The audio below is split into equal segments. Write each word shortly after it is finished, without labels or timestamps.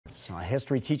A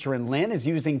history teacher in Lynn is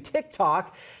using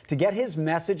TikTok to get his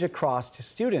message across to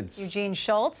students. Eugene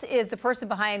Schultz is the person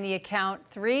behind the account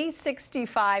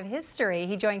 365 History.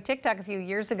 He joined TikTok a few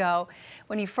years ago.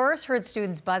 When he first heard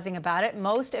students buzzing about it,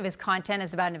 most of his content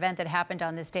is about an event that happened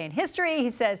on this day in history. He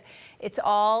says it's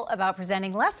all about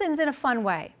presenting lessons in a fun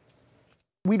way.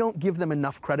 We don't give them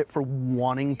enough credit for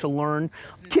wanting to learn.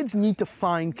 Kids need to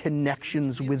find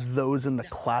connections with those in the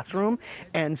classroom.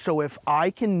 And so if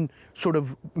I can sort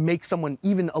of make someone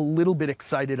even a little bit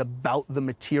excited about the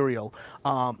material,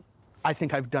 I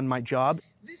think I've done my job.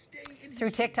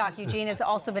 Through TikTok, Eugene has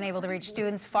also been able to reach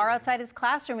students far outside his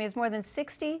classroom. He has more than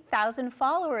 60,000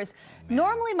 followers.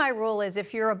 Normally, my rule is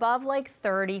if you're above like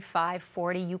 35,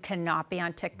 40, you cannot be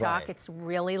on TikTok. Right. It's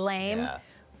really lame. Yeah.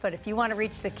 But if you want to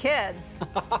reach the kids,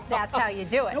 that's how you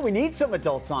do it. No, we need some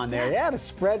adults on there, yes. Yeah, to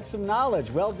spread some knowledge.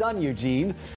 Well done, Eugene.